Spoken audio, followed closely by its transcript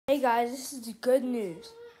guys, this is good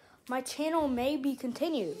news. My channel may be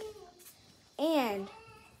continued. And,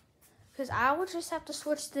 because I will just have to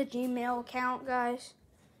switch the Gmail account, guys.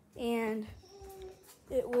 And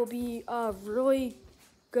it will be a really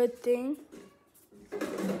good thing.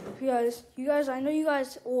 Because I know you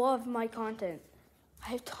guys love my content. I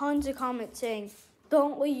have tons of comments saying,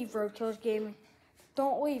 don't leave Roadkills Gaming.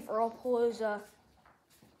 Don't leave Earlpalooza.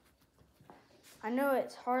 I know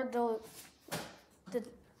it's hard to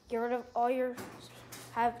get rid of all your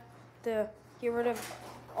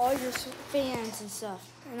fans and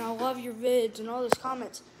stuff. And I love your vids and all those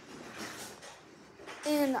comments.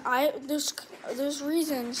 And those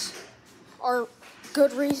reasons are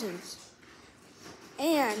good reasons.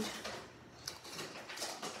 And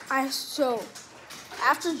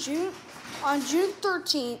after on June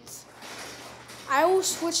 13th, I will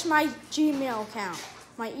switch my Gmail account,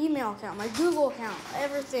 my email account, my Google account,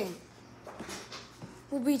 everything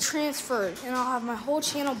will be transferred, and I'll have my whole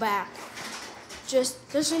channel back. It's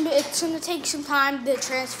gonna take some time to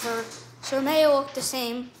transfer, so it may look the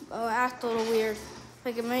same, act a little weird,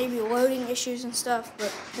 like it may be loading issues and stuff,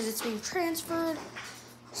 but because it's being transferred.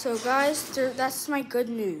 So guys, that's my good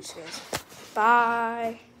news, guys.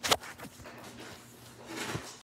 Bye.